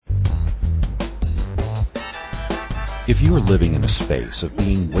If you are living in a space of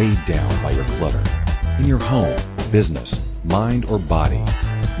being weighed down by your clutter, in your home, business, mind, or body,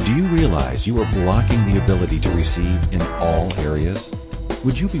 do you realize you are blocking the ability to receive in all areas?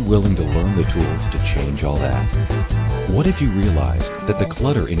 Would you be willing to learn the tools to change all that? What if you realized that the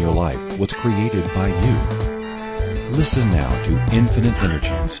clutter in your life was created by you? Listen now to Infinite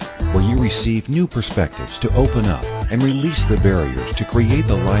Energies, where you receive new perspectives to open up and release the barriers to create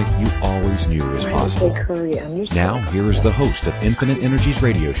the life you always knew was possible. Now, here is the host of Infinite Energies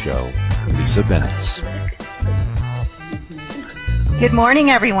radio show, Lisa Bennett. Good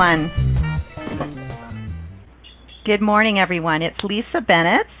morning, everyone. Good morning, everyone. It's Lisa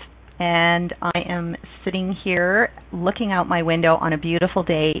Bennett, and I am sitting here looking out my window on a beautiful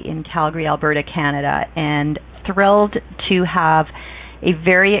day in Calgary, Alberta, Canada, and thrilled to have a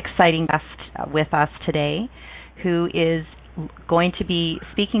very exciting guest with us today who is going to be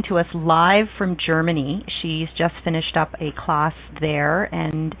speaking to us live from Germany. She's just finished up a class there,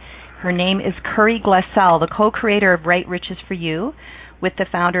 and her name is Curry Glessel, the co-creator of Right Riches for You with the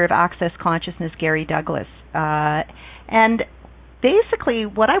founder of Access Consciousness, Gary Douglas. And basically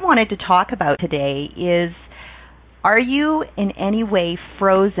what I wanted to talk about today is, are you in any way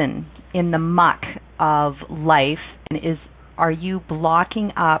frozen in the muck of life, and are you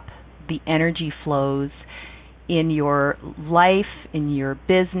blocking up the energy flows in your life, in your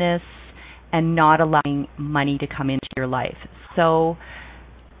business, and not allowing money to come into your life? So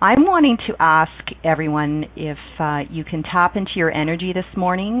I'm wanting to ask everyone if you can tap into your energy this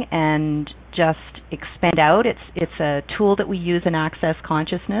morning and just expand out. It's a tool that we use in Access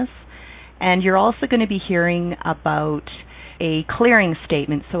Consciousness, and you're also going to be hearing about a clearing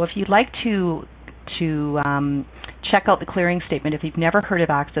statement. So if you'd like to check out the clearing statement, if you've never heard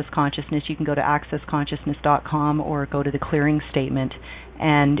of Access Consciousness, you can go to accessconsciousness.com or go to the clearing statement,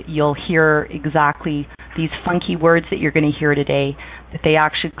 and you'll hear exactly these funky words that you're going to hear today, that they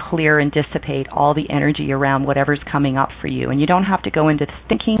actually clear and dissipate all the energy around whatever's coming up for you. And you don't have to go into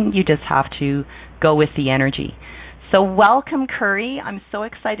thinking, you just have to go with the energy. So welcome, Curry. I'm so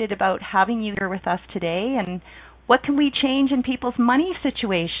excited about having you here with us today. And what can we change in people's money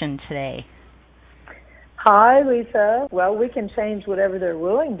situation today? Hi, Lisa. Well, we can change whatever they're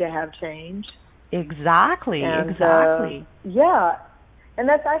willing to have changed. Exactly. Yeah, and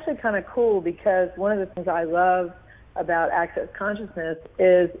that's actually kind of cool, because one of the things I love about Access Consciousness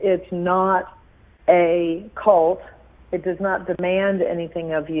is it's not a cult. It does not demand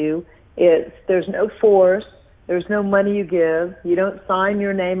anything of you. There's no force. There's no money you give. You don't sign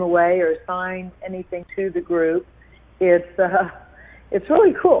your name away or sign anything to the group. It's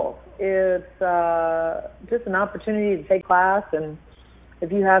really cool. It's just an opportunity to take class, and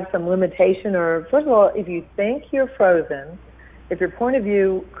if you have some limitation, or first of all, if you think you're frozen, if your point of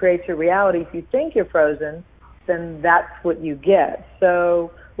view creates your reality, if you think you're frozen, then that's what you get.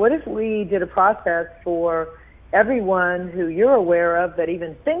 So what if we did a process for everyone who you're aware of that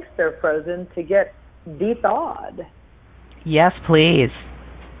even thinks they're frozen to get de-thawed? Yes, please.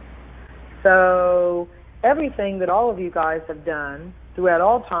 So everything that all of you guys have done throughout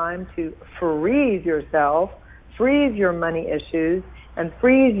all time to freeze yourself, freeze your money issues, and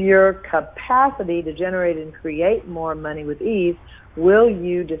freeze your capacity to generate and create more money with ease, will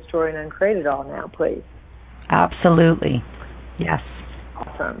you destroy and uncreate it all now, please? Absolutely. Yes.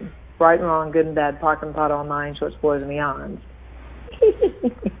 Awesome. Right and wrong, good and bad, POC and POD, all nine, shorts, boys, and beyonds.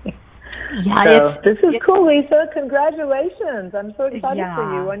 Yeah, so this is cool, Lisa. Congratulations. I'm so excited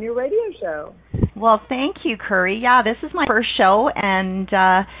for you on your radio show. Well, thank you, Curry. Yeah, this is my first show, and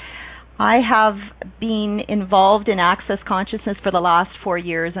I have been involved in Access Consciousness for the last 4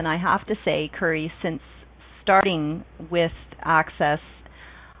 years, and I have to say, Curry, since starting with Access,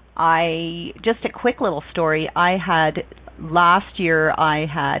 just a quick little story. Last year I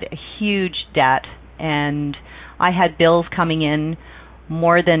had a huge debt, and I had bills coming in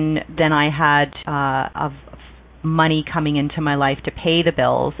more than I had of money coming into my life to pay the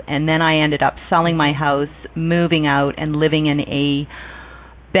bills. And then I ended up selling my house, moving out, and living in a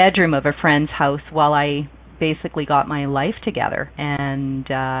bedroom of a friend's house while I basically got my life together, and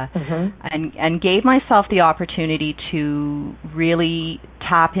and gave myself the opportunity to really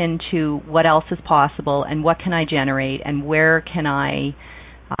tap into what else is possible and what can I generate and where can I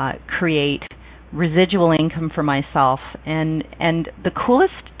create residual income for myself. And the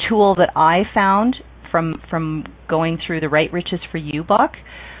coolest tool that I found from going through the Right Riches for You book,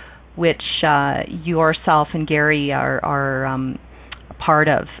 which yourself and Gary are a part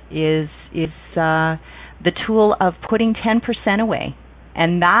of, is the tool of putting 10% away,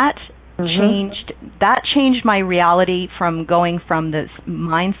 and that changed my reality from going from this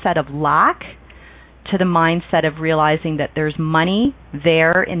mindset of lack to the mindset of realizing that there's money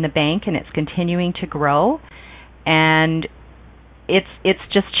there in the bank and it's continuing to grow, and it's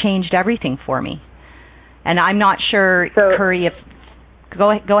just changed everything for me. And I'm not sure, Curry, if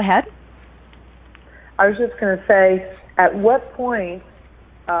go ahead. I was just going to say, at what point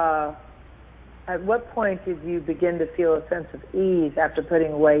did you begin to feel a sense of ease after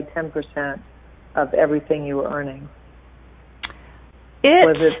putting away 10% of everything you were earning?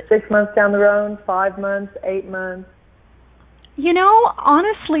 Was it 6 months down the road, 5 months, 8 months?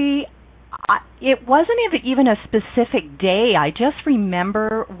 Honestly, it wasn't even a specific day. I just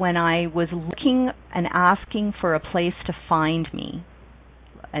remember when I was looking and asking for a place to find me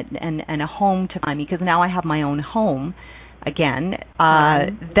and a home to find me, because now I have my own home again,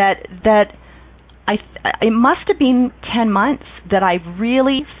 that it must have been 10 months that I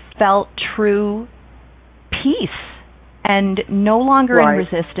really felt true peace and no longer in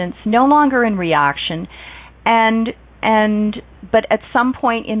resistance, no longer in reaction. But at some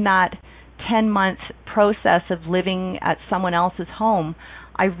point in that 10-month process of living at someone else's home,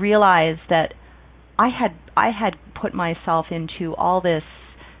 I realized that I had put myself into all this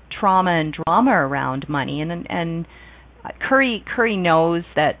trauma and drama around money, and Curry knows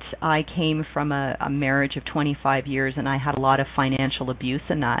that I came from a marriage of 25 years, and I had a lot of financial abuse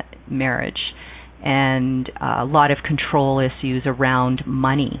in that marriage and a lot of control issues around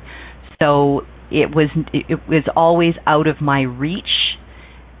money. So it was always out of my reach,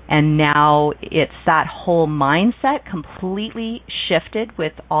 and now it's that whole mindset completely shifted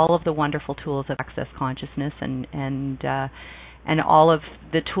with all of the wonderful tools of Access Consciousness and all of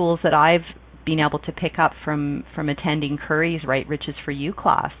the tools that I've been able to pick up from attending Curry's Right Riches for You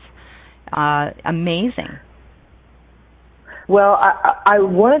class. Amazing. Well, I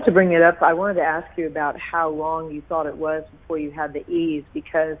wanted to bring it up. I wanted to ask you about how long you thought it was before you had the ease,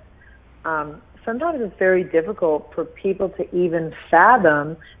 because sometimes it's very difficult for people to even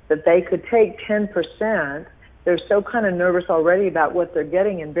fathom that they could take 10%. They're so kind of nervous already about what they're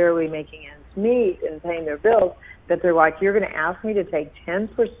getting and barely making ends meet and paying their bills that they're like, you're going to ask me to take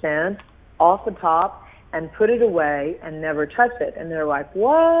 10% off the top and put it away and never touch it. And they're like,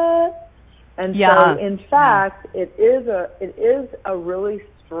 what? And so, in fact, it is a really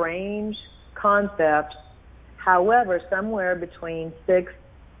strange concept. However, somewhere between 6,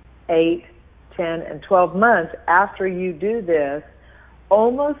 8, 10, and 12 months after you do this,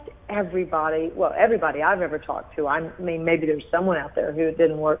 almost everybody I've ever talked to, I mean, maybe there's someone out there who it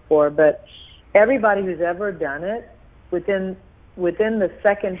didn't work for, but everybody who's ever done it, within the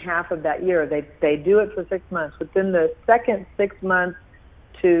second half of that year, they do it for 6 months. Within the second 6 months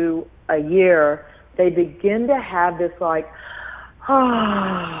to a year, they begin to have this like,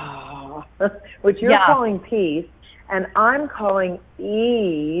 which you're calling peace, and I'm calling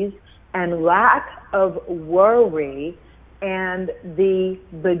ease and lack of worry, and the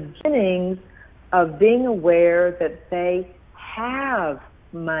beginnings of being aware that they have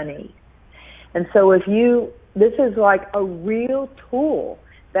money. And so this is like a real tool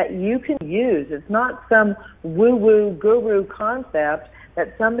that you can use. It's not some woo-woo guru concept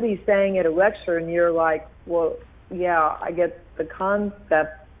that somebody's saying at a lecture and you're like, well, yeah, I get the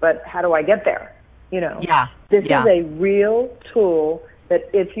concept, but how do I get there? This is a real tool that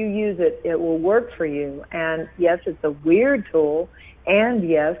if you use it, it will work for you. And yes, it's a weird tool, and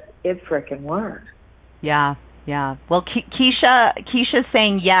yes, it frickin' works. Yeah. Well, Keisha's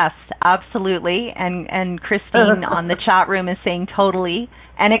saying yes, absolutely, and Christine on the chat room is saying totally,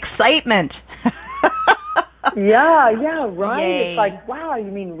 and excitement. Yeah, right. Yay. It's like, wow,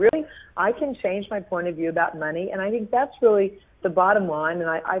 you mean really? I can change my point of view about money, and I think that's really the bottom line. And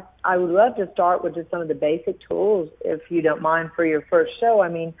I would love to start with just some of the basic tools, if you don't mind, for your first show. I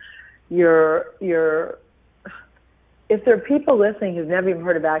mean, if there are people listening who've never even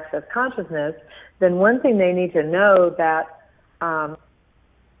heard of Access Consciousness, then one thing they need to know that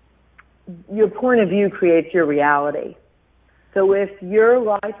your point of view creates your reality. So if your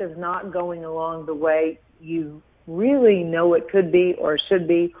life is not going along the way you really know it could be or should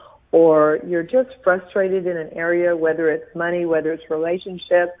be, or you're just frustrated in an area, whether it's money, whether it's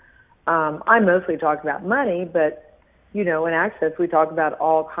relationship, I mostly talk about money, but, in Access we talk about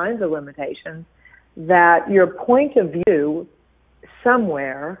all kinds of limitations, that your point of view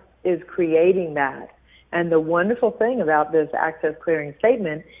somewhere is creating that. And the wonderful thing about this Access Clearing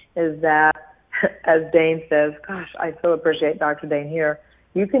Statement is that, as Dane says, gosh, I so appreciate Dr. Dane here,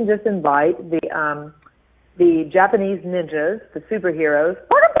 you can just invite the Japanese ninjas, the superheroes,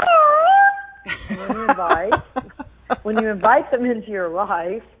 when you invite them into your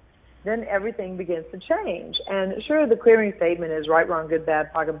life, then everything begins to change. And sure, the clearing statement is right, wrong, good,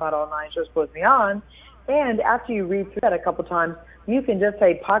 bad, pocket, pot, all nine, shows, close, beyond. And after you read through that a couple times, you can just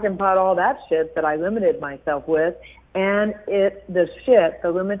say pocket, pot, all that shit that I limited myself with, and the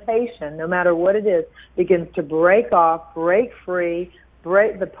limitation, no matter what it is, begins to break off, break free,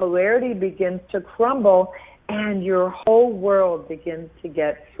 the polarity begins to crumble, and your whole world begins to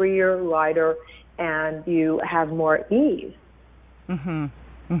get freer, lighter, and you have more ease.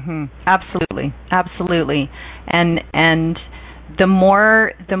 Absolutely, absolutely. And the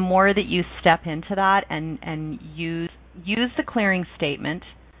more that you step into that and use the clearing statement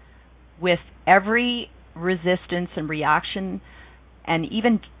with every resistance and reaction and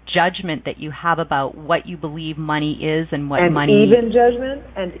even judgment that you have about what you believe money is and what money even judgment.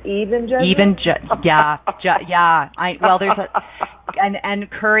 There's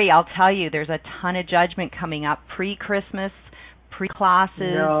and Curry, I'll tell you, there's a ton of judgment coming up pre-Christmas, pre-classes.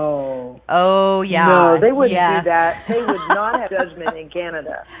 No. Oh yeah. No, they wouldn't do that. They would not have judgment in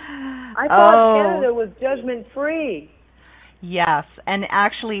Canada. I thought Canada was judgment free. Yes, and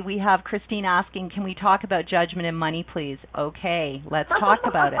actually we have Christine asking, can we talk about judgment and money, please? Okay, let's talk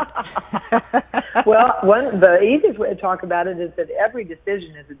about it. Well, the easiest way to talk about it is that every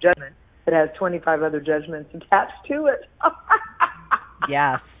decision is a judgment that has 25 other judgments attached to it.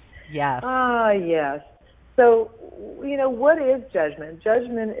 Yes. Yes. So, what is judgment?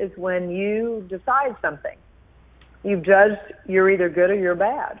 Judgment is when you decide something. You've judged you're either good or you're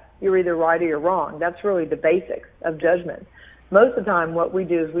bad. You're either right or you're wrong. That's really the basics of judgment. Most of the time what we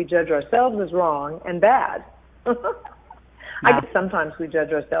do is we judge ourselves as wrong and bad. I guess sometimes we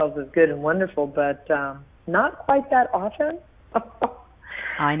judge ourselves as good and wonderful, but not quite that often.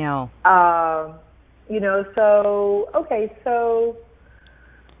 I know. So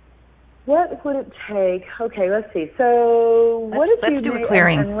what would it take? Okay, let's see. So let's do a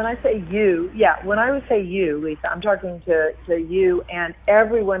clearing. And when I say you, when I would say you, Lisa, I'm talking to you and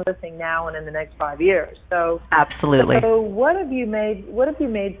everyone listening now and in the next 5 years. So absolutely. So what have you made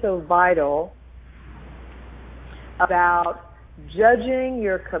so vital about judging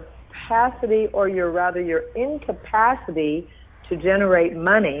your capacity, or your incapacity to generate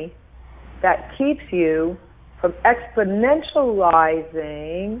money, that keeps you from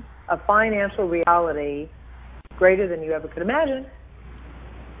exponentializing a financial reality greater than you ever could imagine?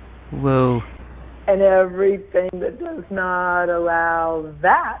 Whoa. And everything that does not allow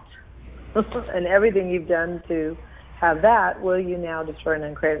that, and everything you've done to have that, will you now destroy and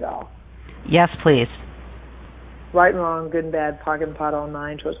uncreate it all? Yes, please. Right and wrong, good and bad, pocket and pot, all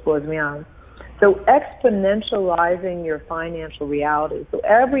nine, choice, blows me on. So exponentializing your financial reality. So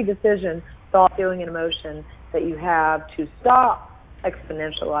every decision, thought, feeling, and emotion that you have to stop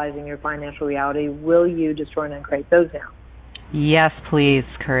exponentializing your financial reality, will you destroy and uncreate those now? Yes, please,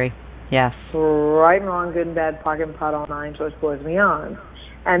 Curry. Yes. Right and wrong, good and bad, pocket and pot, all nine, choice, blows me on.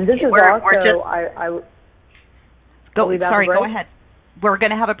 And this is also, Go ahead. We're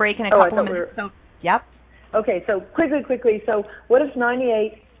going to have a break in a couple of minutes. Yep. Okay, so quickly. So what if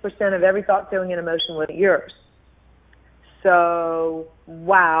 98% of every thought, feeling, and emotion wasn't yours? So,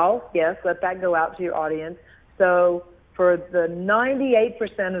 wow, yes, let that go out to your audience. So for the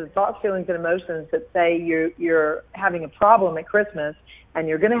 98% of the thoughts, feelings, and emotions that say you're having a problem at Christmas, and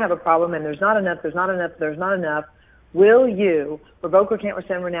you're going to have a problem, and there's not enough, will you revoke, recant,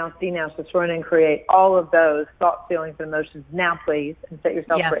 rescind, renounce, denounce, destroy, and create all of those thoughts, feelings, and emotions now, please, and set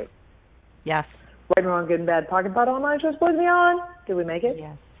yourself free? Yes. Right and wrong, good and bad, pocket, pot, all nine, choice, blows me on. Did we make it?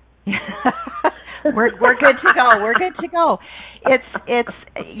 Yes. We're good to go. We're good to go.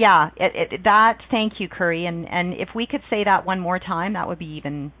 Thank you, Curry. And if we could say that one more time, that would be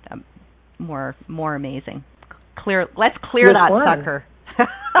even more amazing. Let's clear that sucker.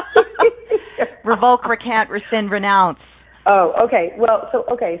 Revoke, recant, rescind, renounce. Oh, okay. Well,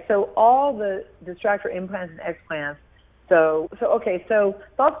 so all the distractor implants and explants. So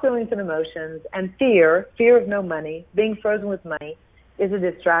thoughts, feelings, and emotions, and fear of no money, being frozen with money, is a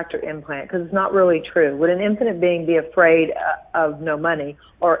distractor implant, because it's not really true. Would an infinite being be afraid of no money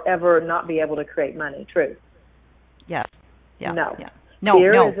or ever not be able to create money? True. Yes. Yeah. No. Yeah. No.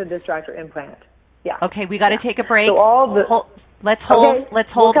 Fear is a distractor implant. Yeah. Okay, we got to take a break. So let's hold. Okay. Let's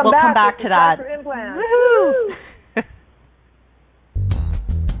hold. We'll come back to that. Woohoo!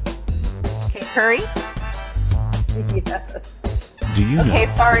 Okay, Curry. Yes. Do you know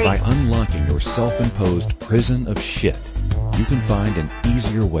by unlocking your self-imposed prison of shit, you can find an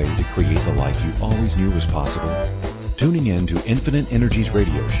easier way to create the life you always knew was possible? Tuning in to Infinite Energies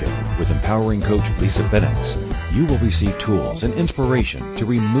radio show with empowering coach Lisa Bennett, you will receive tools and inspiration to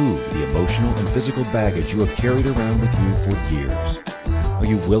remove the emotional and physical baggage you have carried around with you for years. Are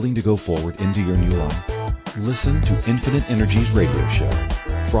you willing to go forward into your new life? Listen to Infinite Energies Radio Show,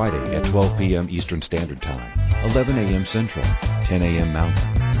 Friday at 12 p.m. Eastern Standard Time, 11 a.m. Central, 10 a.m.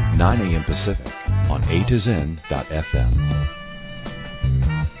 Mountain, 9 a.m. Pacific, on A to Zen.fm.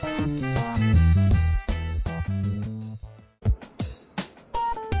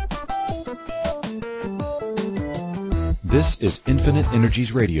 This is Infinite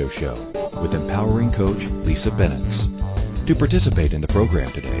Energies Radio Show with empowering coach Lisa Bennett. To participate in the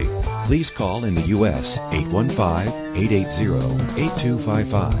program today, please call in the U.S.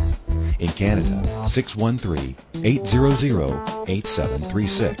 815-880-8255. In Canada,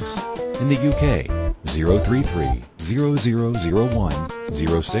 613-800-8736. In the UK,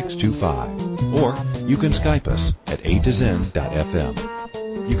 033-0001-0625. Or you can Skype us at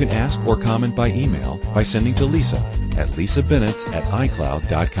a2zen.fm. You can ask or comment by email by sending to Lisa at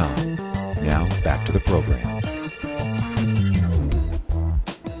lisabennett@icloud.com. Now, back to the program.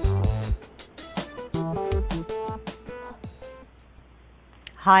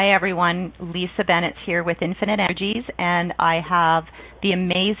 Hi, everyone. Lisa Bennett here with Infinite Energies, and I have the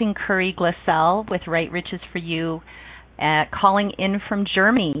amazing Curry Glissell with Right Riches for You calling in from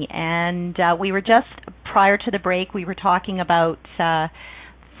Germany. And we were just, prior to the break, we were talking about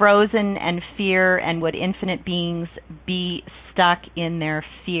frozen and fear, and would infinite beings be stuck in their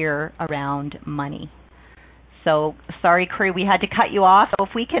fear around money. So sorry, Curry, we had to cut you off. So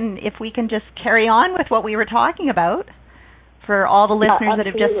if we can just carry on with what we were talking about for all the listeners that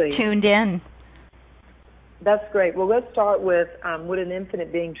have just tuned in. That's great. Well, let's start with would an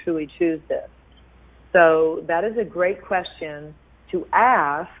infinite being truly choose this? So that is a great question to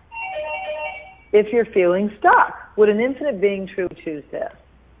ask if you're feeling stuck. Would an infinite being truly choose this?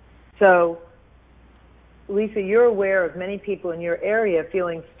 So, Lisa, you're aware of many people in your area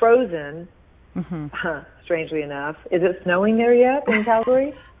feeling frozen, strangely enough. Is it snowing there yet in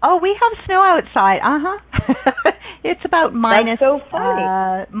Calgary? Oh, we have snow outside. It's about minus, That's so funny.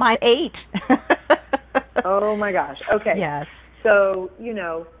 -8. Oh, my gosh. Okay. Yes. So,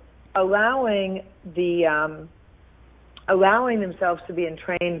 allowing themselves to be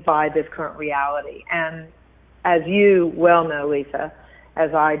entrained by this current reality. And as you well know, Lisa,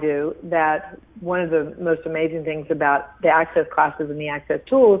 as I do, that one of the most amazing things about the Access classes and the Access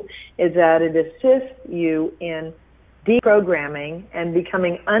tools is that it assists you in deprogramming and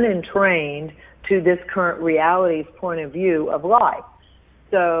becoming unentrained to this current reality's point of view of life.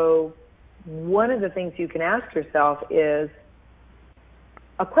 So one of the things you can ask yourself is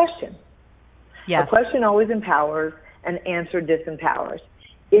a question. Yes. A question always empowers, an answer disempowers.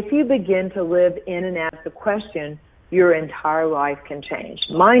 If you begin to live in and ask the question, your entire life can change.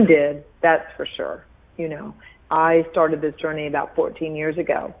 Mine did, that's for sure. I started this journey about 14 years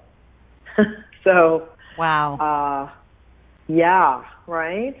ago. So, wow. Yeah,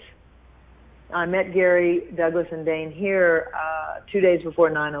 right? I met Gary, Douglas, and Dane here 2 days before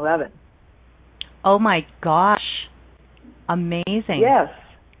 9/11. Oh, my gosh. Amazing. Yes.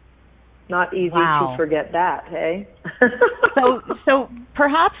 Not easy Wow. to forget that, hey? So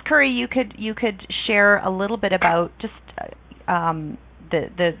perhaps, Curry, you could share a little bit about just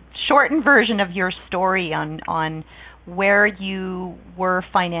the shortened version of your story on where you were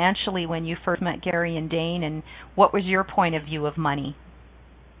financially when you first met Gary and Dane, and what was your point of view of money?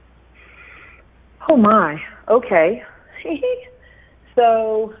 Oh, my. Okay.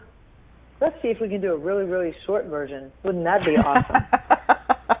 So let's see if we can do a really, really short version. Wouldn't that be awesome?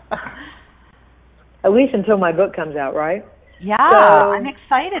 At least until my book comes out, right? Yeah, so, I'm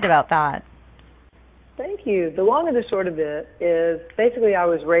excited about that. Thank you. The long and the short of it is basically I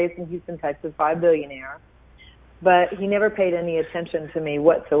was raised in Houston, Texas by a billionaire, but he never paid any attention to me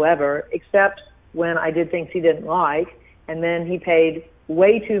whatsoever, except when I did things he didn't like, and then he paid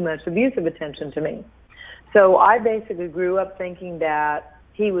way too much abusive attention to me. So I basically grew up thinking that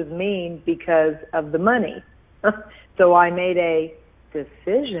he was mean because of the money. So I made a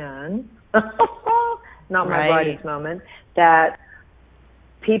decision, not my brightest moment, that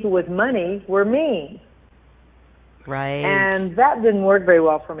people with money were mean. Right. And that didn't work very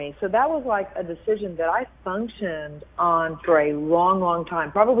well for me. So that was like a decision that I functioned on for a long, long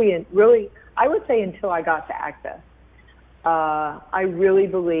time. Probably, I would say until I got to Access. I really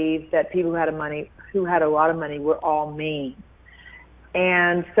believed that people who had a lot of money were all mean.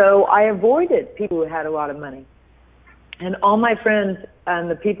 And so I avoided people who had a lot of money. And all my friends and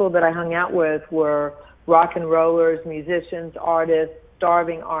the people that I hung out with were rock and rollers, musicians, artists,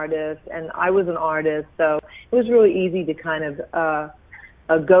 starving artists, and I was an artist, so it was really easy to kind of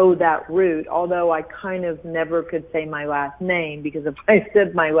go that route, although I kind of never could say my last name, because if I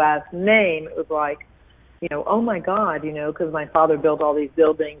said my last name, it was like, oh my God, because my father built all these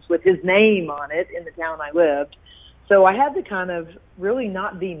buildings with his name on it in the town I lived. So I had to kind of really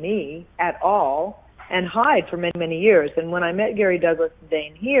not be me at all and hide for many, many years. And when I met Gary Douglas and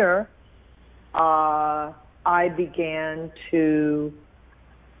Dane here, I began to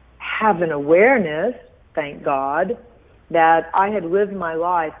have an awareness, thank God, that I had lived my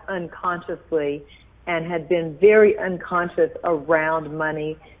life unconsciously and had been very unconscious around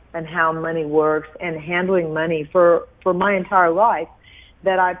money and how money works and handling money for my entire life,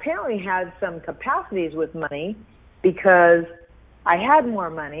 that I apparently had some capacities with money because I had more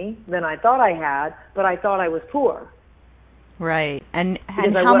money than I thought I had, but I thought I was poor. Right. And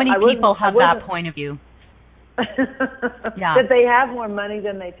how many people have that point of view? Yeah. That they have more money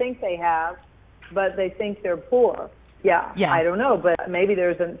than they think they have, but they think they're poor. Yeah. I don't know, but maybe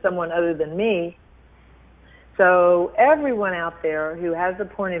there's someone other than me. So everyone out there who has the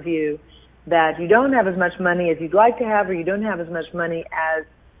point of view that you don't have as much money as you'd like to have, or you don't have as much money as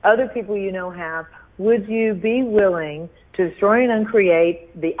other people have, would you be willing to destroy and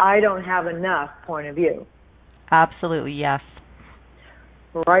uncreate the I don't have enough point of view? Absolutely, yes.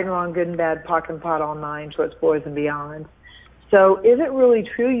 Right and wrong, good and bad, POC and POD, all nine, shorts, boys, and beyond. So is it really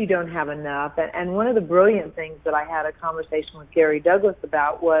true you don't have enough? And one of the brilliant things that I had a conversation with Gary Douglas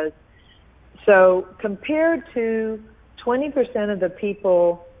about was, so compared to 20% of the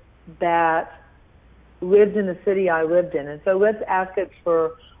people that lived in the city I lived in, and so let's ask it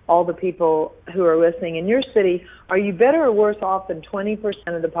for all the people who are listening. In your city, are you better or worse off than 20%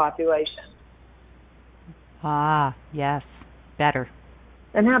 of the population? Yes, better.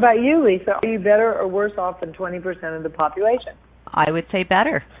 And how about you, Lisa? Are you better or worse off than 20% of the population? I would say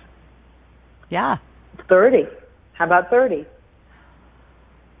better. Yeah. 30. How about 30?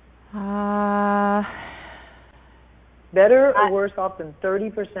 Better or worse off than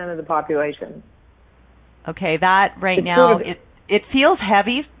 30% of the population? Okay, that right it's now, sort of, it feels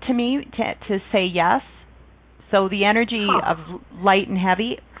heavy to me to say yes. So the energy of light and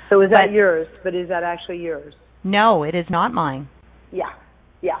heavy. So is that yours? But is that actually yours? No, it is not mine. Yeah.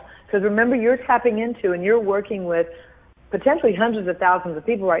 Because remember, you're tapping into and you're working with potentially hundreds of thousands of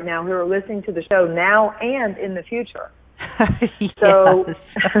people right now who are listening to the show now and in the future. So,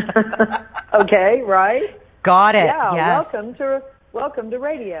 okay, right? Got it. Yeah, yes. welcome to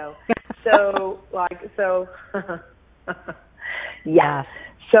radio. So, yeah.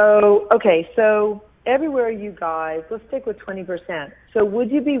 So, okay, so everywhere you guys, let's stick with 20%. So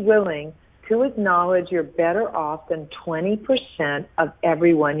would you be willing to acknowledge you're better off than 20% of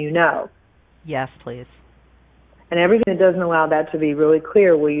everyone you know? Yes, please. And everything that doesn't allow that to be really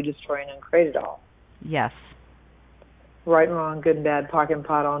clear, will you destroy and uncreate it all? Yes. Right and wrong, good and bad, POC and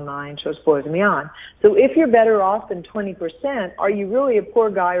POD, all nine, shows, boys, and beyond. So if you're better off than 20%, are you really a poor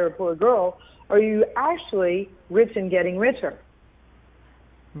guy or a poor girl? Or are you actually rich and getting richer?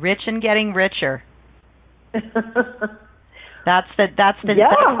 Rich and getting richer. That's the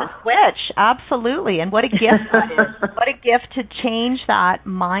switch. Absolutely. And what a gift that is. What a gift to change that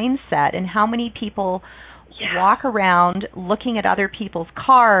mindset. And how many people walk around looking at other people's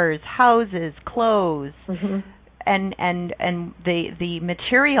cars, houses, clothes, and the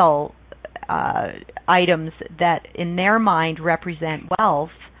material items that in their mind represent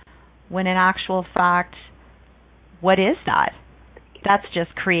wealth, when in actual fact, what is that? That's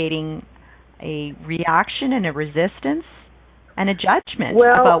just creating a reaction and a resistance and a judgment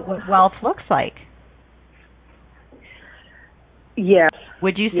about what wealth looks like. Yes.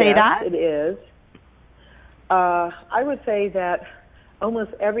 Would you say that? It is. I would say that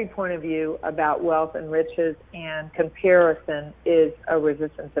almost every point of view about wealth and riches and comparison is a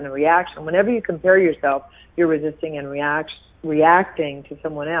resistance and a reaction. Whenever you compare yourself, you're resisting and reacting to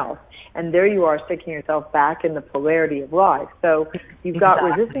someone else. And there you are, sticking yourself back in the polarity of life. So you've got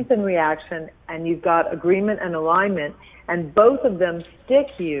resistance and reaction, and you've got agreement and alignment, and both of them stick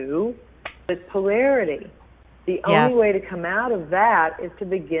you with polarity. The only way to come out of that is to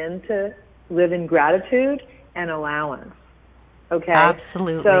begin to live in gratitude and allowance. Okay?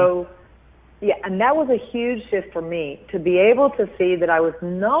 Absolutely. So, and that was a huge shift for me, to be able to see that I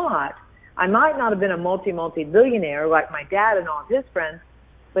might not have been a multi-billionaire like my dad and all of his friends,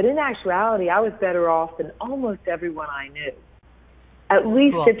 but in actuality, I was better off than almost everyone I knew. At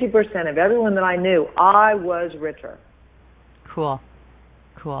least 50% of everyone that I knew, I was richer. Cool.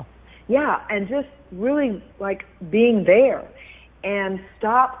 Yeah, and just really like being there, and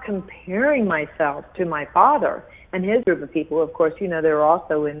stop comparing myself to my father and his group of people. Of course, they were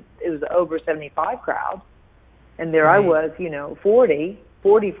also it was over 75 crowd, and there I was, 40,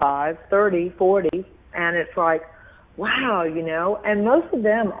 45, 30, 40, and it's like, wow, and most of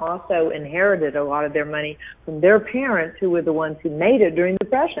them also inherited a lot of their money from their parents who were the ones who made it during the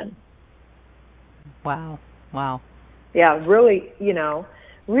Depression. Wow. Yeah, really,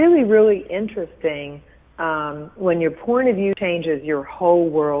 really, really interesting. When your point of view changes, your whole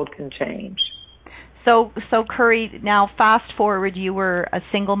world can change. So Curry, now fast forward, you were a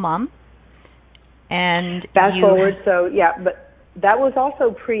single mom. And fast forward, so yeah, but that was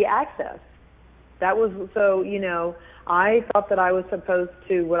also pre-Access. That was, so, I thought that what I was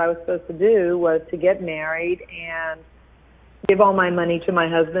supposed to do was to get married and give all my money to my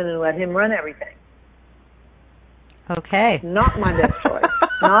husband and let him run everything. Okay. Not my best choice.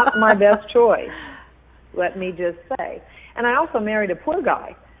 Not my best choice, let me just say. And I also married a poor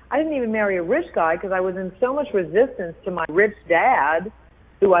guy. I didn't even marry a rich guy because I was in so much resistance to my rich dad,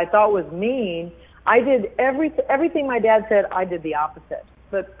 who I thought was mean. I did everything my dad said, I did the opposite.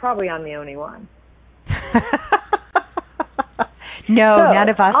 But probably I'm the only one. No, so, none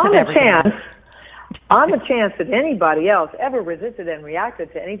of us have ever. On the chance that anybody else ever resisted and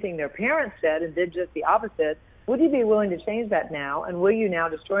reacted to anything their parents said and did just the opposite, would you be willing to change that now? And will you now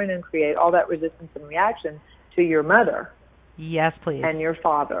destroy and create all that resistance and reaction to your mother? Yes, please. And your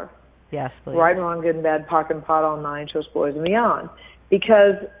father? Yes, please. Right and wrong, good and bad, POC and POD, all nine, shows boys and beyond.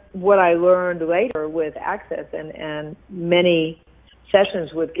 Because what I learned later with Access and many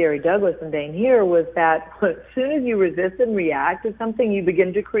sessions with Gary Douglas and Dane Heer was that as soon as you resist and react to something, you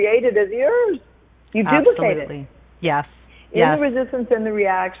begin to create it as yours. You duplicate Absolutely. It. Yes. In the resistance and the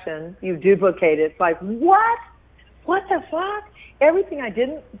reaction, you duplicate it. It's like, what? What the fuck? Everything I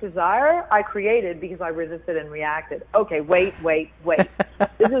didn't desire, I created because I resisted and reacted. Okay, wait.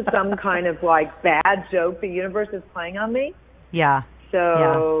 This is some kind of bad joke the universe is playing on me? Yeah.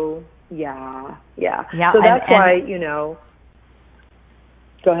 So, yeah. So that's why,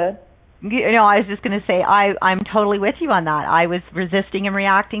 Go ahead. I was just going to say, I'm totally with you on that. I was resisting and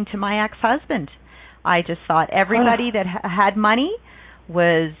reacting to my ex-husband. I just thought everybody that had money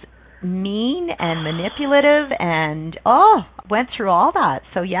was mean and manipulative and, went through all that.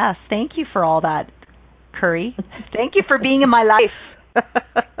 So, yes, thank you for all that, Curry. Thank you for being in my life.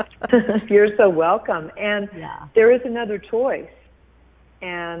 You're so welcome. And there is another choice.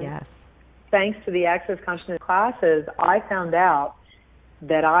 And thanks to the Access Consciousness classes, I found out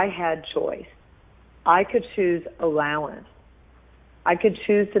that I had choice. I could choose allowance. I could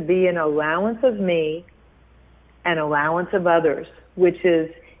choose to be an allowance of me and allowance of others, which is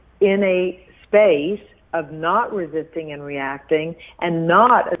in a space of not resisting and reacting and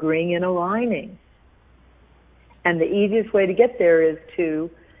not agreeing and aligning. And the easiest way to get there is to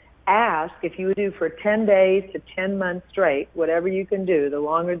ask, if you do for 10 days to 10 months straight, whatever you can do, the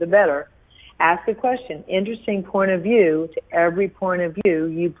longer the better, ask a question, interesting point of view to every point of view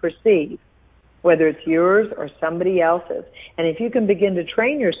you perceive, whether it's yours or somebody else's. And if you can begin to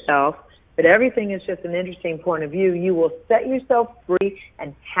train yourself that everything is just an interesting point of view, you will set yourself free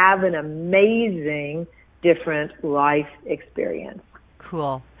and have an amazing, different life experience.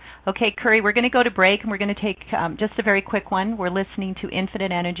 Cool. Okay, Curry, we're going to go to break, and we're going to take just a very quick one. We're listening to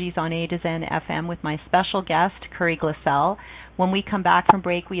Infinite Energies on A to Zen FM with my special guest, Curry Glassell. When we come back from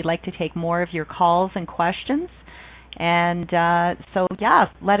break, we'd like to take more of your calls and questions. And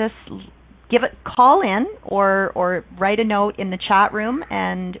let us call in or write a note in the chat room.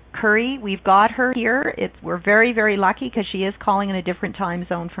 And Curry, we've got her here. We're very, very lucky because she is calling in a different time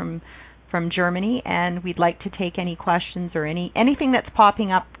zone from Germany, and we'd like to take any questions or anything that's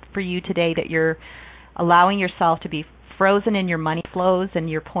popping up for you today that you're allowing yourself to be frozen in your money flows and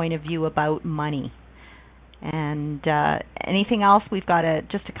your point of view about money. And anything else? We've got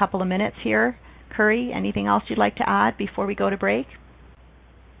just a couple of minutes here. Curry, anything else you'd like to add before we go to break?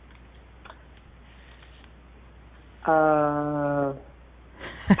 POC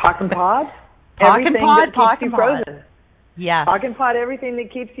and POD? POC and POD, POC and POD. Frozen. Yeah. POC and POD, everything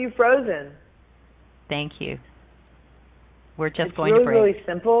that keeps you frozen. Thank you. We're just it's going really, to break. It's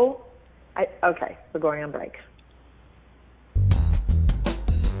really simple. Okay, we're going on break.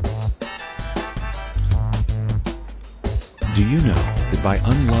 Do you know that by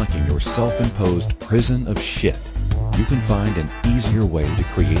unlocking your self-imposed prison of shit, you can find an easier way to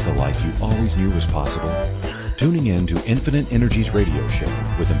create the life you always knew was possible? Tuning in to Infinite Energies radio show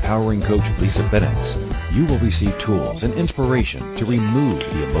with empowering coach Lisa Bennett, you will receive tools and inspiration to remove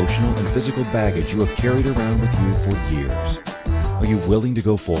the emotional and physical baggage you have carried around with you for years. Are you willing to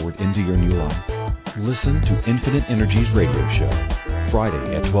go forward into your new life? Listen to Infinite Energies radio show,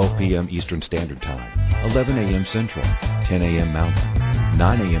 Friday at 12 p.m. Eastern Standard Time, 11 a.m. Central, 10 a.m. Mountain,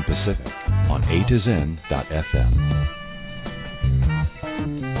 9 a.m. Pacific on A2Zen.fm.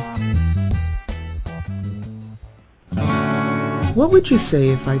 What would you say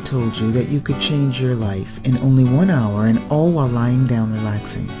if I told you that you could change your life in only 1 hour and all while lying down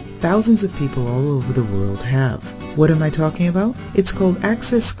relaxing? Thousands of people all over the world have. What am I talking about? It's called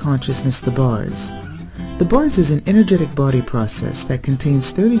Access Consciousness, the bars. The bars is an energetic body process that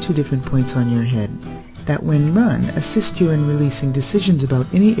contains 32 different points on your head that when run assist you in releasing decisions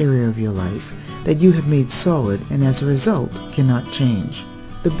about any area of your life that you have made solid and as a result cannot change.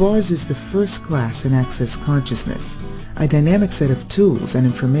 The bars is the first class in Access Consciousness, a dynamic set of tools and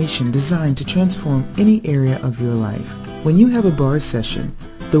information designed to transform any area of your life. When you have a bars session,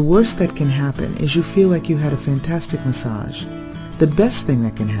 the worst that can happen is you feel like you had a fantastic massage. The best thing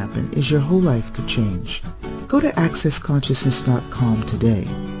that can happen is your whole life could change. Go to accessconsciousness.com today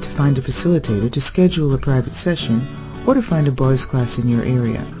to find a facilitator to schedule a private session or to find a bars class in your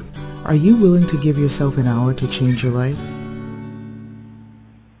area. Are you willing to give yourself an hour to change your life?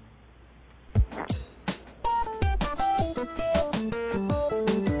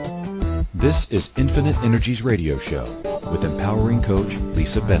 This is Infinite Energies Radio Show with empowering coach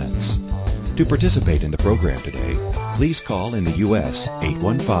Lisa Bennett. To participate in the program today, please call in the U.S.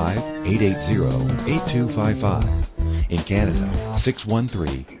 815-880-8255. In Canada,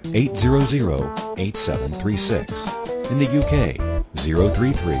 613-800-8736. In the UK,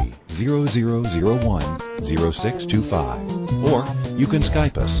 033-0001-0625. Or you can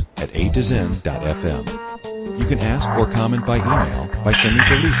Skype us at a2zen.fm. You can ask or comment by email by sending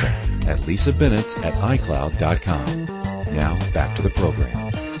to Lisa at lisabennett@icloud.com. Now, back to the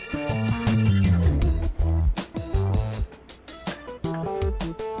program.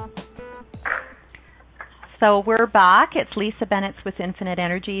 So we're back. It's Lisa Bennett with Infinite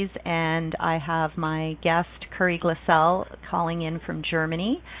Energies, and I have my guest, Curry Glassell, calling in from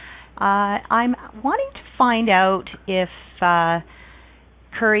Germany. I'm wanting to find out if,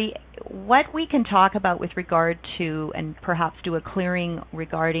 Curry, what we can talk about with regard to, and perhaps do a clearing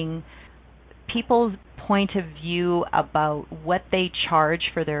regarding people's point of view about what they charge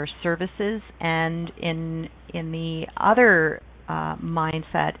for their services, and in the other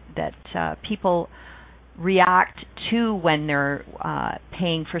mindset that people react to when they're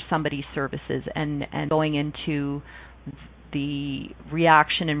paying for somebody's services, and going into the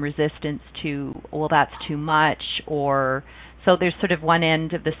reaction and resistance to, well, that's too much, or so there's sort of one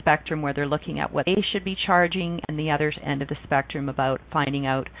end of the spectrum where they're looking at what they should be charging, and the other end of the spectrum about finding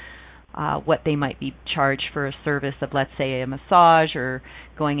out what they might be charged for a service of, let's say, a massage, or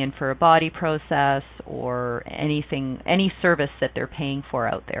going in for a body process, or any service that they're paying for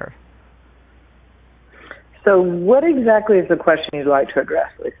out there. So what exactly is the question you'd like to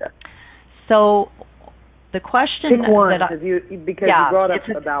address, Lisa? So the question Pick one, that you brought up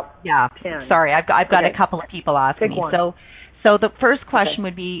about 10. Sorry, I've got a couple of people asking me. One. So the first question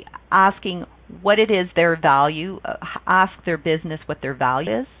would be asking what it is their value, ask their business what their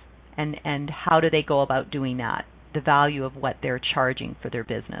value is, and how do they go about doing that, the value of what they're charging for their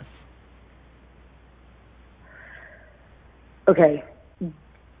business. Okay.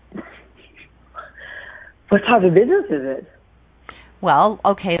 What type of business is it? Well,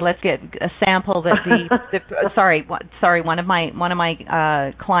 okay, let's get a sample. That one of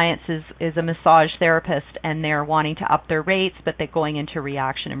my clients is a massage therapist, and they're wanting to up their rates, but they're going into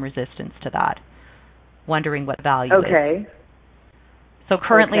reaction and resistance to that, wondering what value is. Okay. So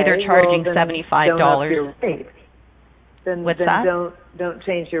currently they're charging $75. Don't up your rates. What's that? Don't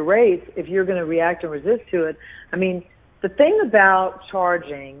change your rates if you're going to react and resist to it. I mean, the thing about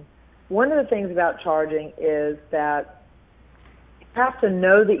charging. One of the things about charging is that you have to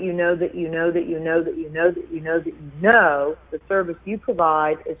know that you know that you know that you know that you know that you know that you know the service you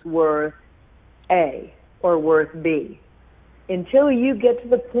provide is worth A or worth B. Until you get to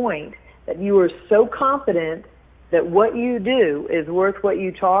the point that you are so confident that what you do is worth what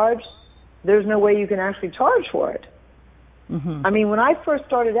you charge, there's no way you can actually charge for it. Mm-hmm. I mean, when I first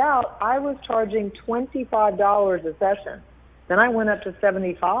started out, I was charging $25 a session. Then I went up to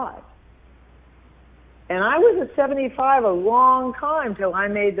 $75. And I was at 75 a long time till I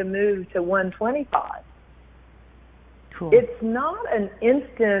made the move to 125. Cool. It's not an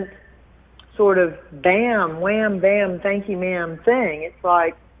instant sort of bam, wham, bam, thank you, ma'am thing. It's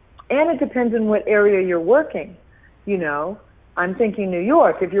like, and it depends on what area you're working. You know, I'm thinking New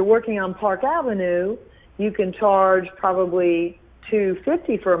York. If you're working on Park Avenue, you can charge probably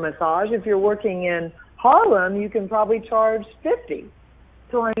 $250 for a massage. If you're working in Harlem, you can probably charge $50.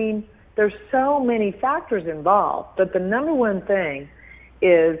 So, I mean, there's so many factors involved, but the number one thing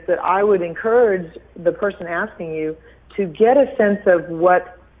is that I would encourage the person asking you to get a sense of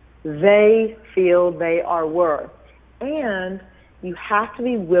what they feel they are worth. And you have to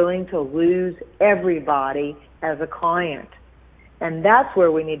be willing to lose everybody as a client. And that's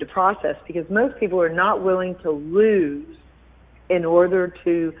where we need to process, because most people are not willing to lose in order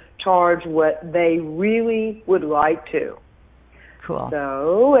to charge what they really would like to. Cool.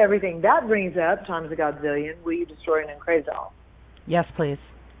 So everything that brings up times a godzillion, will you destroy and create it all? Yes, please.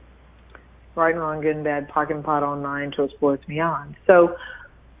 Right and wrong, good and bad, pocket and pot, all nine, to explore it's beyond. So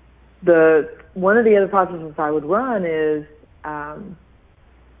one of the other processes I would run is,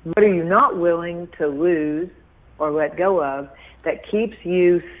 what are you not willing to lose or let go of that keeps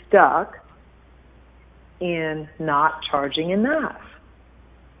you stuck in not charging enough?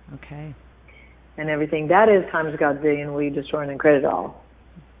 Okay. And everything that is times a godzillion, will you destroy and create it all?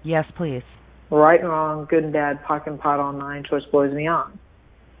 Yes, please. Right and wrong, good and bad, pocket and pot, all nine, choice blows me on.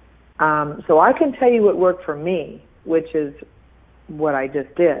 So I can tell you what worked for me, which is what I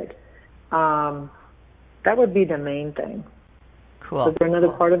just did. That would be the main thing. Cool. Is there another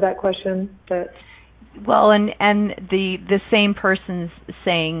part of that question that? Well, and the same person's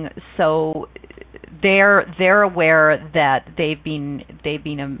saying, so they're aware that they've been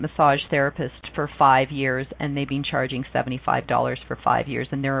a massage therapist for 5 years, and they've been charging $75 for 5 years,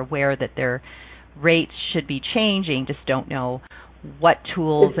 and they're aware that their rates should be changing, just don't know what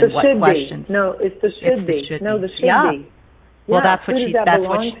tools and what questions. No, it's the should be. No, the should be. Well, that's what she. That's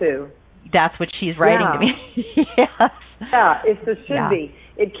what to. That's what she's writing to me. Yes. Yeah, it's the should be.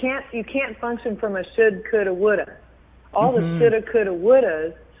 You can't function from a should, coulda, woulda. All the shoulda, coulda,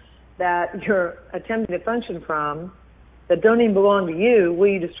 wouldas that you're attempting to function from that don't even belong to you, will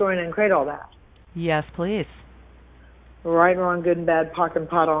you destroy and uncreate all that? Yes, please. Right and wrong, good and bad, pocket and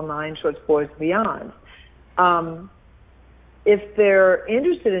pot, all nine, shorts, boys, beyond. If they're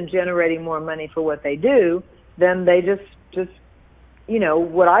interested in generating more money for what they do, then they just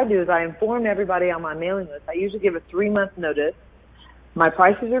what I do is I inform everybody on my mailing list. I usually give a 3-month notice. My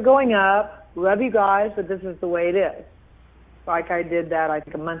prices are going up. Love you guys, but this is the way it is. Like I did that, I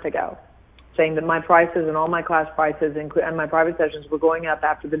think, a month ago, saying that my prices and all my class prices and my private sessions were going up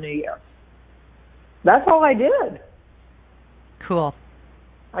after the new year. That's all I did. Cool.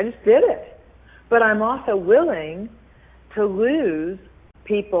 I just did it. But I'm also willing to lose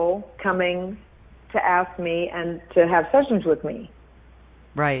people coming to ask me and to have sessions with me.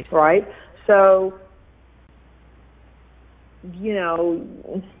 Right. Right? So,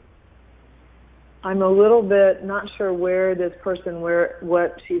 I'm a little bit not sure where this person,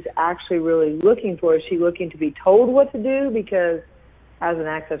 what she's actually really looking for. Is she looking to be told what to do? Because as an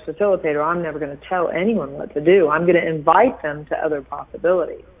access facilitator, I'm never going to tell anyone what to do. I'm going to invite them to other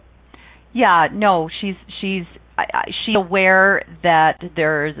possibilities. Yeah, no, she's aware that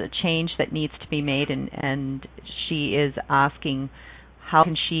there's a change that needs to be made, and she is asking how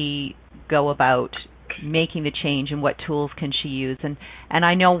can she go about making the change and what tools can she use. And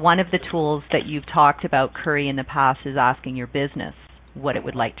I know one of the tools that you've talked about, Curry, in the past is asking your business what it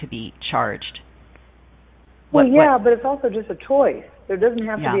would like to be charged. But it's also just a choice. There doesn't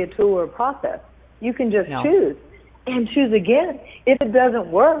have to be a tool or a process. You can just choose and choose again. If it doesn't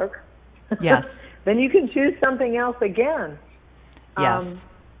work, then you can choose something else again. Yes.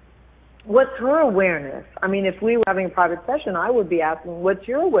 What's her awareness? I mean, if we were having a private session, I would be asking, what's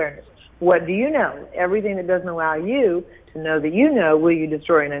your awareness? What do you know? Everything that doesn't allow you to know that you know, will you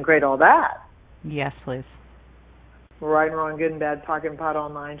destroy and uncreate all that? Yes, please. Right and wrong, good and bad, pocket and pot, all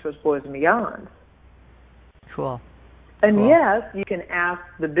nine, choice, boys, and beyond. Cool. And yes, you can ask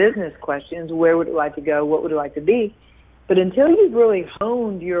the business questions, where would it like to go, what would it like to be? But until you've really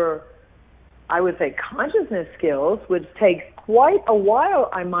honed your, I would say, consciousness skills, which takes quite a while,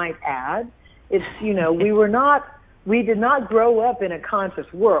 I might add. It's, we did not grow up in a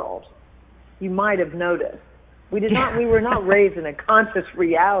conscious world. You might have noticed. We were not raised in a conscious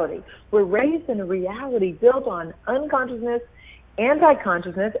reality. We're raised in a reality built on unconsciousness,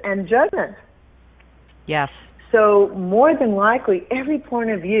 anti-consciousness, and judgment. Yes. So more than likely, every point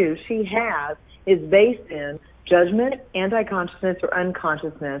of view she has is based in judgment, anti-consciousness, or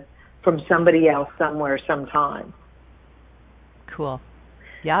unconsciousness from somebody else somewhere, sometime. Cool.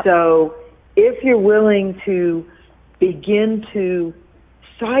 Yeah. So if you're willing to begin to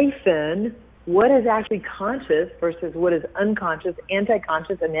siphon what is actually conscious versus what is unconscious,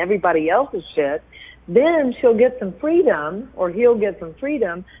 anti-conscious, and everybody else's shit, then she'll get some freedom, or he'll get some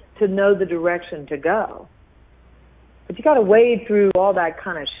freedom to know the direction to go. But you got to wade through all that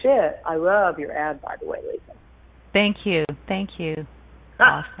kind of shit. I love your ad, by the way, Lisa. Thank you.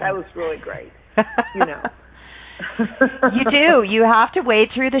 Awesome. That was really great. You do. You have to wade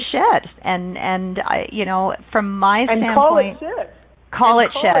through the shit, and from my standpoint, call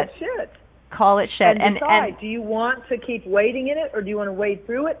it shit. Call it shit. And decide, do you want to keep wading in it, or do you want to wade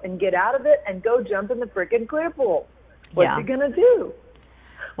through it and get out of it and go jump in the frickin' clear pool? What's he going to do?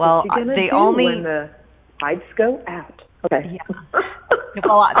 Well, What's he going to do when the lights go out? Okay. Yeah.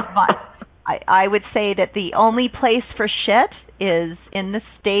 Well, I would say that the only place for shit is in the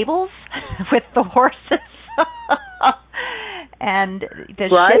stables with the horses. And the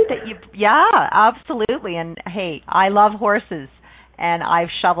shit that yeah, absolutely. And hey, I love horses, and I've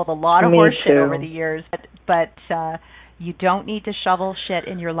shoveled a lot of horse shit over the years, but you don't need to shovel shit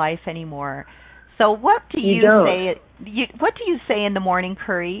in your life anymore. So what do you say? What do you say in the morning,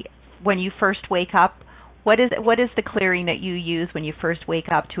 Curry, when you first wake up? What is the clearing that you use when you first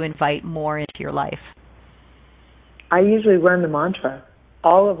wake up to invite more into your life? I usually run the mantra.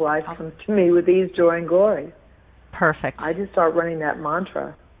 All of life comes to me with ease, joy, and glory. Perfect. I just start running that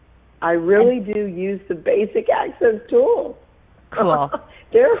mantra. I really do use the basic Access tools. Cool.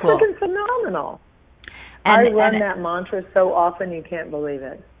 They're freaking phenomenal. I run that mantra so often you can't believe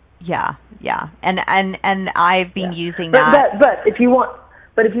it. Yeah. And I've been using that. But if you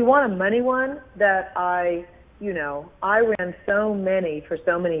want a money one that I ran so many for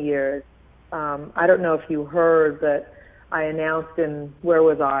so many years. I don't know if you heard that I announced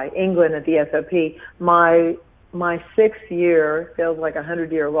England at the SOP, my 6th year, feels like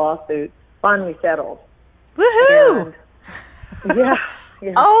 100-year lawsuit, finally settled. Woohoo! And,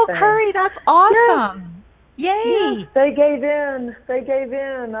 yeah. Oh, Curry, that's awesome. Yes. Yay. Yes, they gave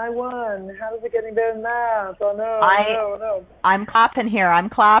in. I won. How does it get any better than that? Oh, no. I'm clapping here. I'm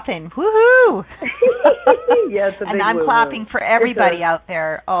clapping. Woohoo! Yeah, it's a big and I'm woo-hoo. clapping for everybody out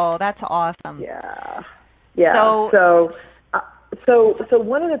there. Oh, that's awesome. Yeah. So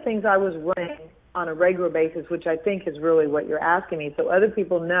one of the things I was running on a regular basis, which I think is really what you're asking me, so other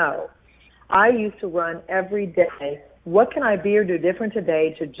people know, I used to run every day. What can I be or do different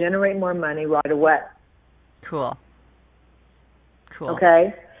today to generate more money right away? Cool.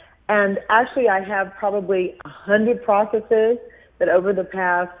 Okay? And actually I have probably 100 processes that over the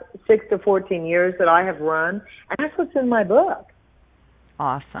past 6 to 14 years that I have run, and that's what's in my book.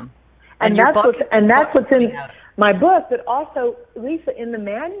 Awesome. And that's what's in my book, but also, Lisa, in the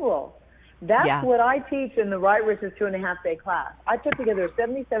manual. That's what I teach in the Right Riches 2.5-day class. I put together a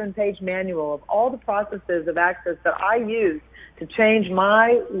 77-page manual of all the processes of Access that I use to change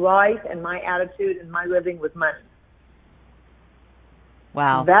my life and my attitude and my living with money.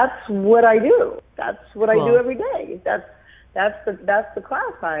 Wow. That's what I do. That's what I do every day. That's the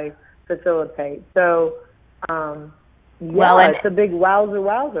class I facilitate. So, it's a big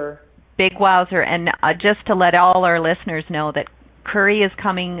wowzer. Big wowzer. And just to let all our listeners know that Curry is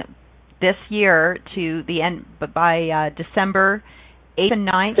coming this year to the end, but by December 8th and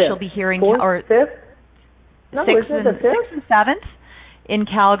 9th, she'll be here in 5th? No, 6th and 7th in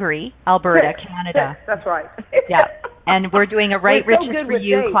Calgary, Alberta, Canada. 6th, that's right. Yeah. And we're doing a Right Riches for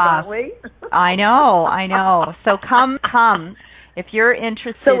You class. Aren't we? I know. So come if you're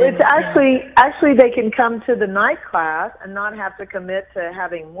interested. So it's actually they can come to the night class and not have to commit to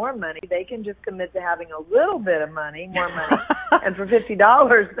having more money. They can just commit to having a little bit of money, more money, and for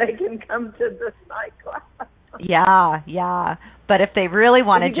 $50 they can come to the night class. Yeah. But if they really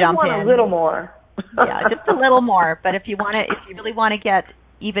want to jump in, a little more. Yeah, just a little more. But if you really want to get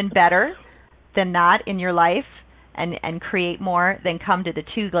even better than that in your life and create more, then come to the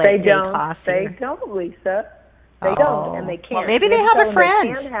 2-day class. They don't, Lisa. They don't, and they can't. Well, maybe they have a friend.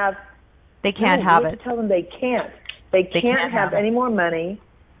 They can't have it. Tell them they can't. They can't have any more money.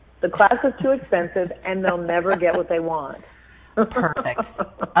 The class is too expensive, and they'll never get what they want. Perfect.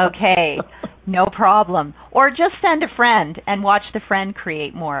 Okay, no problem. Or just send a friend and watch the friend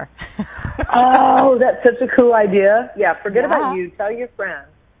create more. Oh, that's such a cool idea. Yeah, forget about you. Tell your friends.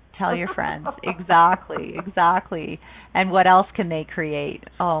 Tell your friends. Exactly. And what else can they create?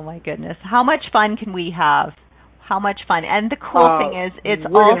 Oh, my goodness. How much fun can we have? How much fun. And the cool thing is,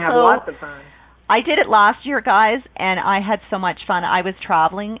 we're going to have lots of fun. I did it last year, guys, and I had so much fun. I was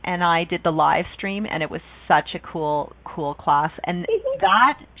traveling, and I did the live stream, and it was such a cool class. And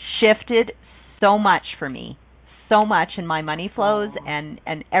that shifted so much for me, so much in my money flows and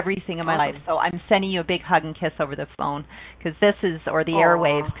everything in my life. So I'm sending you a big hug and kiss over the phone, the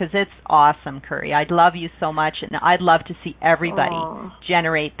airwaves, because it's awesome, Curry. I'd love you so much, and I'd love to see everybody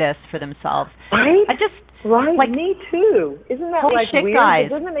generate this for themselves. Right? Me too. Isn't that weird? Guys.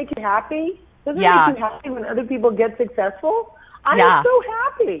 Doesn't it make you happy? Doesn't it make you happy when other people get successful? I'm so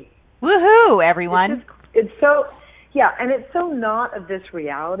happy. Woohoo, everyone. It's so not of this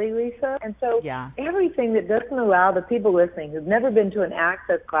reality, Lisa. And so everything that doesn't allow the people listening who've never been to an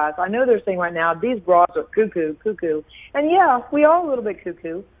Access class, I know they're saying right now, these broads are cuckoo. And we are a little bit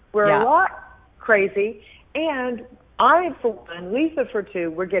cuckoo. We're a lot crazy. And I, for one, Lisa, for two,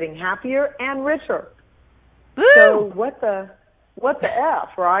 we're getting happier and richer. Woo! So what the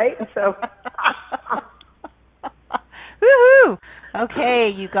F, right? So woohoo! Okay,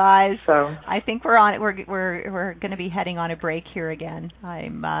 you guys. So I think we're going to be heading on a break here again.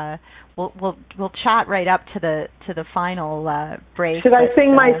 We'll chat right up to the final break. Should I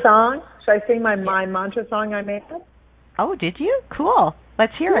sing my song? Should I sing my mantra song I made up? Oh, did you? Cool.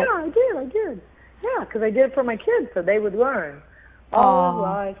 Let's hear it. Yeah, I did. Yeah, because I did it for my kids so they would learn. All of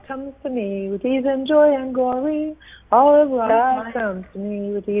life comes to me with ease and joy and glory. All of life comes to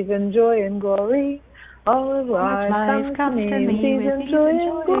me with ease and joy and glory. All of life comes to me with ease and joy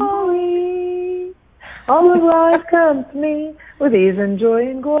and glory. All of life comes to me with ease and joy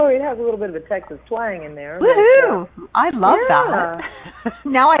and glory. It has a little bit of a Texas twang in there. Woohoo! I love that.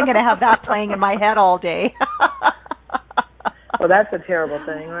 Now I'm going to have that playing in my head all day. Well, that's a terrible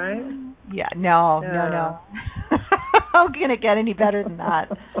thing, right? Yeah, no. How can it get any better than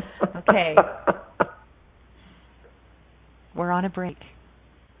that? Okay. We're on a break.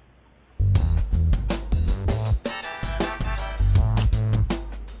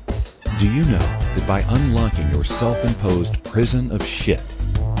 Do you know that by unlocking your self-imposed prison of shit,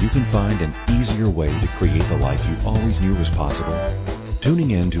 you can find an easier way to create the life you always knew was possible?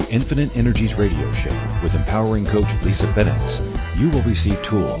 Tuning in to Infinite Energies radio show with empowering coach Lisa Bennett, you will receive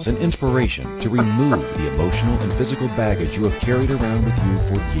tools and inspiration to remove the emotional and physical baggage you have carried around with you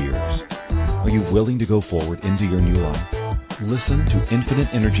for years. Are you willing to go forward into your new life? Listen to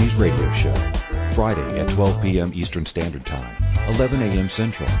Infinite Energies radio show, Friday at 12 p.m. Eastern Standard Time, 11 a.m.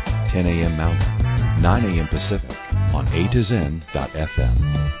 Central, 10 a.m. Mountain, 9 a.m. Pacific on A2Zen.fm.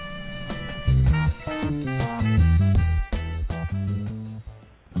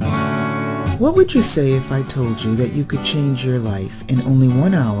 What would you say if I told you that you could change your life in only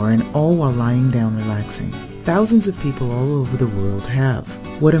 1 hour and all while lying down relaxing? Thousands of people all over the world have.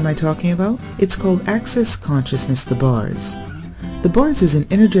 What am I talking about? It's called Access Consciousness, the bars. The bars is an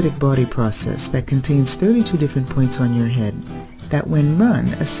energetic body process that contains 32 different points on your head that when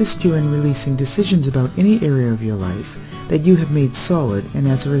run assist you in releasing decisions about any area of your life that you have made solid and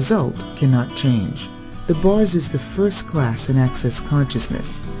as a result cannot change. The bars is the first class in Access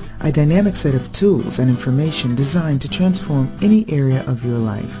Consciousness, a dynamic set of tools and information designed to transform any area of your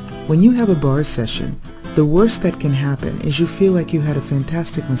life. When you have a bars session, the worst that can happen is you feel like you had a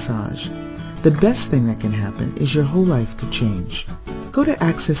fantastic massage. The best thing that can happen is your whole life could change. Go to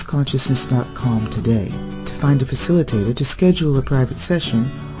accessconsciousness.com today to find a facilitator to schedule a private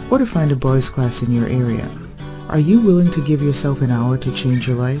session or to find a bars class in your area. Are you willing to give yourself an hour to change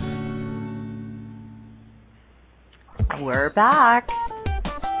your life? We're back.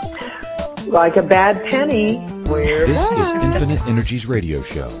 Like a bad penny, we're This back. is Infinite Energies radio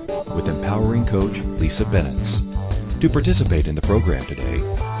show with empowering coach Lisa Bennett. To participate in the program today,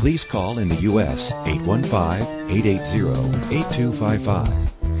 please call in the U.S.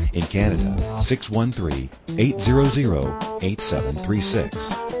 815-880-8255. In Canada,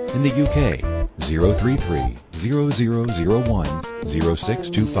 613-800-8736. In the UK,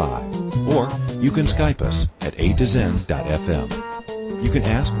 033-0001-0625. Or you can Skype us at A2Zen.fm. You can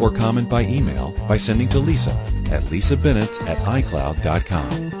ask or comment by email by sending to Lisa at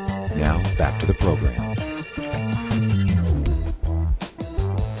lisabennett@icloud.com. Now back to the program.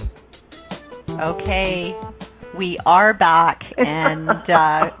 Okay, we are back, and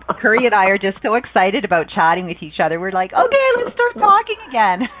Curry and I are just so excited about chatting with each other. We're like, okay, let's start talking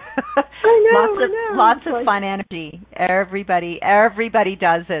again. Lots of fun energy. Everybody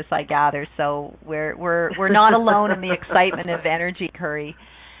does this, I gather. So we're not alone in the excitement of energy, Curry.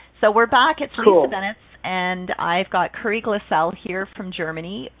 So we're back. It's Cool. Lisa Bennett, and I've got Curry Glissell here from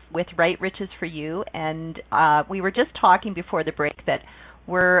Germany with Right Riches for You. And we were just talking before the break that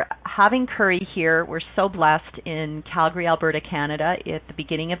we're having Curry here. We're so blessed in Calgary, Alberta, Canada at the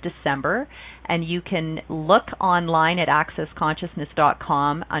beginning of December. And you can look online at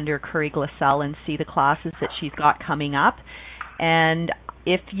accessconsciousness.com under Curry Glissell and see the classes that she's got coming up. And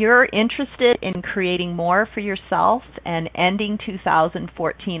if you're interested in creating more for yourself and ending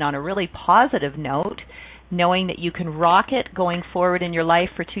 2014 on a really positive note, knowing that you can rock it going forward in your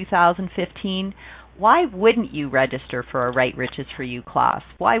life for 2015, why wouldn't you register for a Right Riches for You class?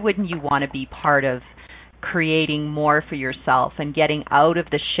 Why wouldn't you want to be part of creating more for yourself and getting out of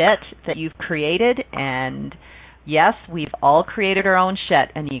the shit that you've created? And yes, we've all created our own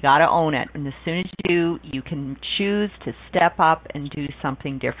shit, and you got to own it. And as soon as you do, you can choose to step up and do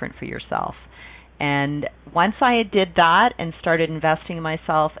something different for yourself. And once I did that and started investing in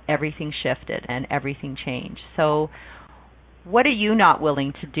myself, everything shifted and everything changed. So what are you not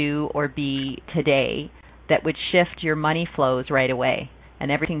willing to do or be today that would shift your money flows right away?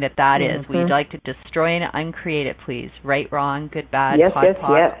 and everything that is. We'd like to destroy and uncreate it, please. Right, wrong, good, bad, yes,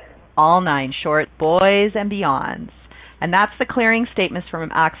 POD, all 9 short, boys and beyonds. And that's the clearing statements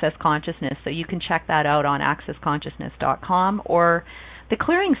from Access Consciousness. So you can check that out on accessconsciousness.com or the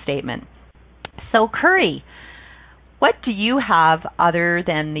clearing statement. So Curry, what do you have other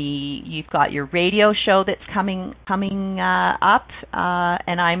than you've got your radio show that's coming up,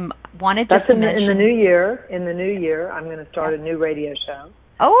 and that's in the new year. In the new year, I'm going to start a new radio show.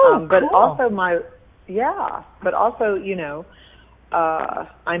 Oh, but cool. But also,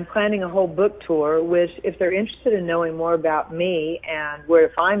 I'm planning a whole book tour, which if they're interested in knowing more about me and where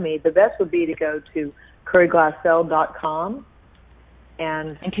to find me, the best would be to go to CurryGlassell.com.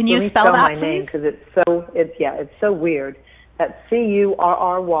 And can you spell that, my please? name, because it's so weird. That's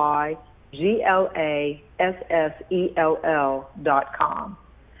CurryGlassell.com.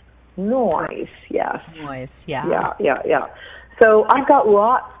 Nice, yes. Nice, yeah. Yeah. So I've got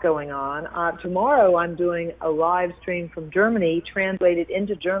lots going on. Tomorrow I'm doing a live stream from Germany, translated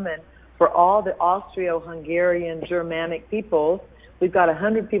into German for all the Austro-Hungarian Germanic peoples. We've got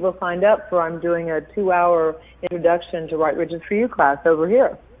 100 people signed up for. I'm doing a 2-hour introduction to Right Riches for You class over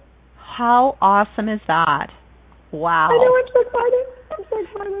here. How awesome is that? Wow. I know, I'm so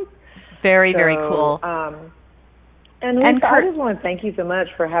excited. Very, very cool. And Lisa, I just want to thank you so much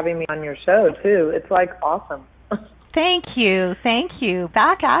for having me on your show, too. It's awesome. Thank you.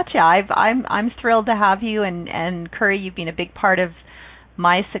 Back at you. I'm thrilled to have you, and Curry, you've been a big part of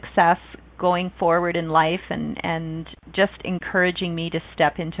my success going forward in life, and just encouraging me to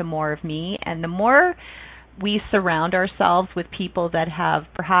step into more of me. And the more we surround ourselves with people that have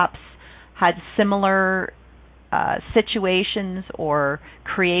perhaps had similar situations or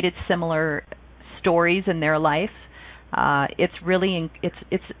created similar stories in their life, it's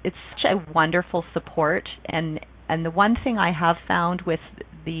such a wonderful support. And the one thing I have found with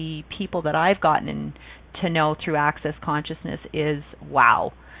the people that I've gotten to know through Access Consciousness is,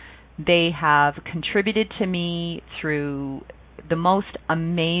 wow, they have contributed to me through the most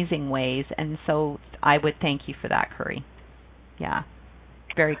amazing ways. And so I would thank you for that, Curry. Yeah,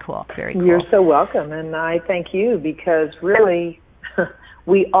 very cool, very cool. You're so welcome, and I thank you, because really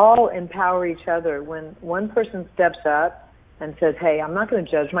we all empower each other. When one person steps up and says, hey, I'm not going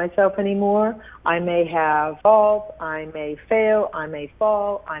to judge myself anymore. I may have faults, I may fail, I may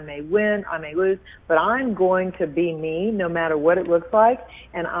fall, I may win, I may lose, but I'm going to be me no matter what it looks like,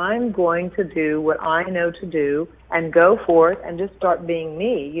 and I'm going to do what I know to do and go forth and just start being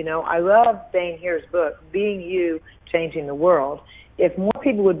me. I love Dane Heer's book, Being You, Changing the World. If more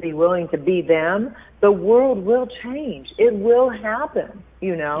people would be willing to be them, the world will change. It will happen,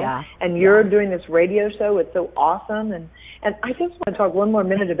 Yeah. And you're doing this radio show. It's so awesome. And I just want to talk one more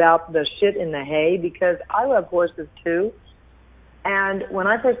minute about the shit in the hay, because I love horses too. And when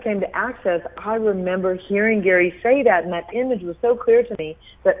I first came to Access, I remember hearing Gary say that, and that image was so clear to me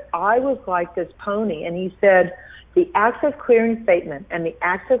that I was like this pony. And he said, the Access clearing statement and the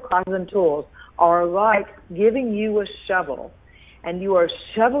Access classes and tools are like giving you a shovel, and you are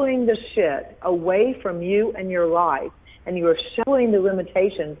shoveling the shit away from you and your life, and you are shoveling the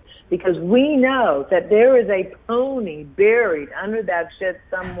limitations, because we know that there is a pony buried under that shit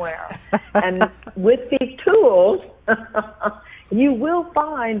somewhere. And with these tools, you will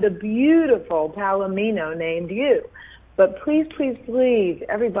find the beautiful Palomino named you. But please, please, please,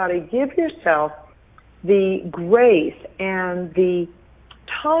 everybody, give yourself the grace and the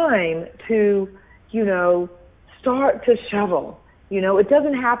time to, start to shovel. It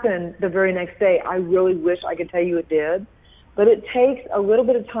doesn't happen the very next day. I really wish I could tell you it did. But it takes a little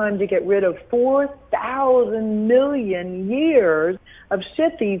bit of time to get rid of 4,000 million years of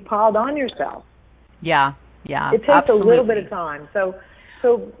shit that you've piled on yourself. Yeah, it takes absolutely. a little bit of time. So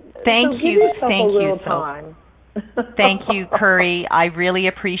thank give you. yourself Thank a little you. time. Thank you, Curry. I really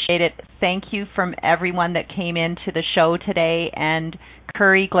appreciate it. Thank you from everyone that came into the show today. And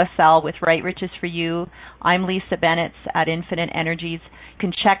Curry Glassell with Right Riches for You. I'm Lisa Bennett at Infinite Energies. You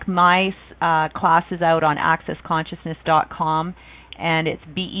can check my classes out on accessconsciousness.com, and it's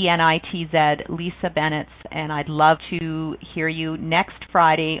BENITZ, Lisa Bennett. And I'd love to hear you next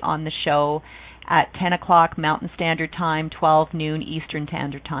Friday on the show at 10 o'clock Mountain Standard Time, 12 noon Eastern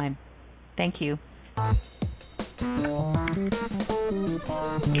Standard Time. Thank you.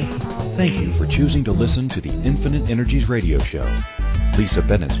 Thank you for choosing to listen to the Infinite Energies radio show. Lisa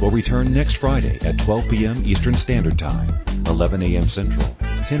Bennett will return next Friday at 12 p.m. Eastern Standard Time, 11 a.m. Central,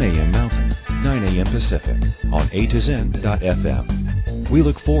 10 a.m. Mountain, 9 a.m. Pacific on A2Zen.fm. We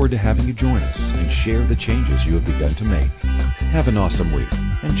look forward to having you join us and share the changes you have begun to make. Have an awesome week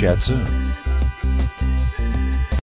and chat soon.